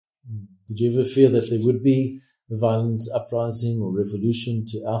Did you ever fear that there would be a violent uprising or revolution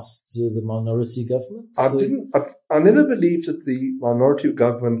to oust the minority government? I never believed that the minority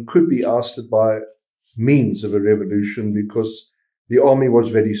government could be ousted by means of a revolution, because the army was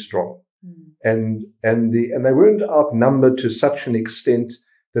very strong, and they weren't outnumbered to such an extent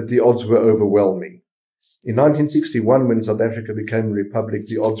that the odds were overwhelming. In 1961, when South Africa became a republic,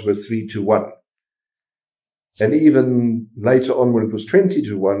 the odds were 3-1. And even later on, when it was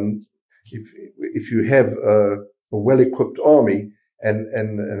 20-1, if you have a well-equipped army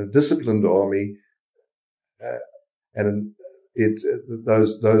and a disciplined army,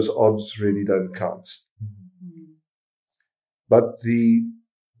 those odds really don't count. But the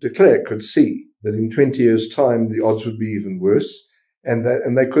de Klerk could see that in 20 years' time the odds would be even worse, and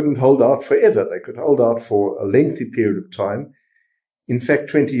they couldn't hold out forever. They could hold out for a lengthy period of time. In fact,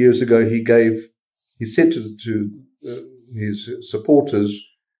 20 years ago, he said to his supporters,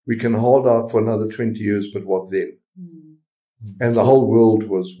 "We can hold out for another 20 years, but what then?" And the whole world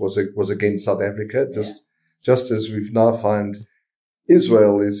was against South Africa, just as we've now find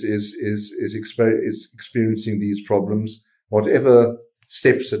Israel is experiencing these problems. Whatever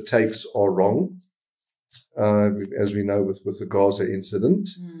steps it takes are wrong, as we know with the Gaza incident,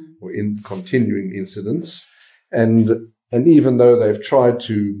 or in continuing incidents. And even though they've tried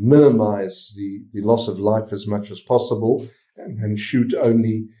to minimize the loss of life as much as possible and shoot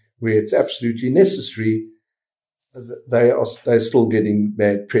only where it's absolutely necessary, they're still getting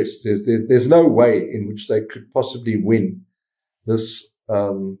bad press. There's no way in which they could possibly win this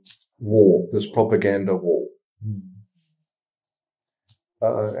war, this propaganda war.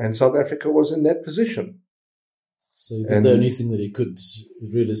 And South Africa was in that position. So he did the only thing that he could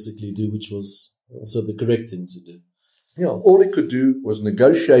realistically do, which was also the correct thing to do. Yeah, all he could do was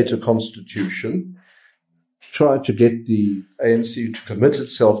negotiate a constitution, try to get the ANC to commit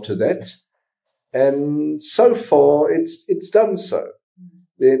itself to that, and so far it's done so.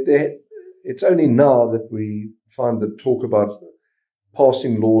 It's only now that we find the talk about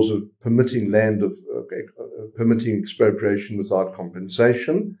passing laws of permitting permitting expropriation without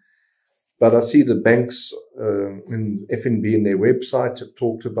compensation. But I see the banks in FNB in their website have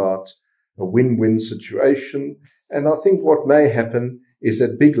talked about a win-win situation. And I think what may happen is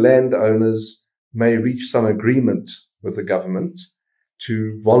that big landowners may reach some agreement with the government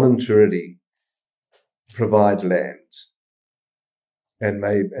to voluntarily provide land, and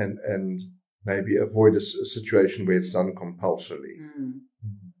maybe avoid a situation where it's done compulsorily.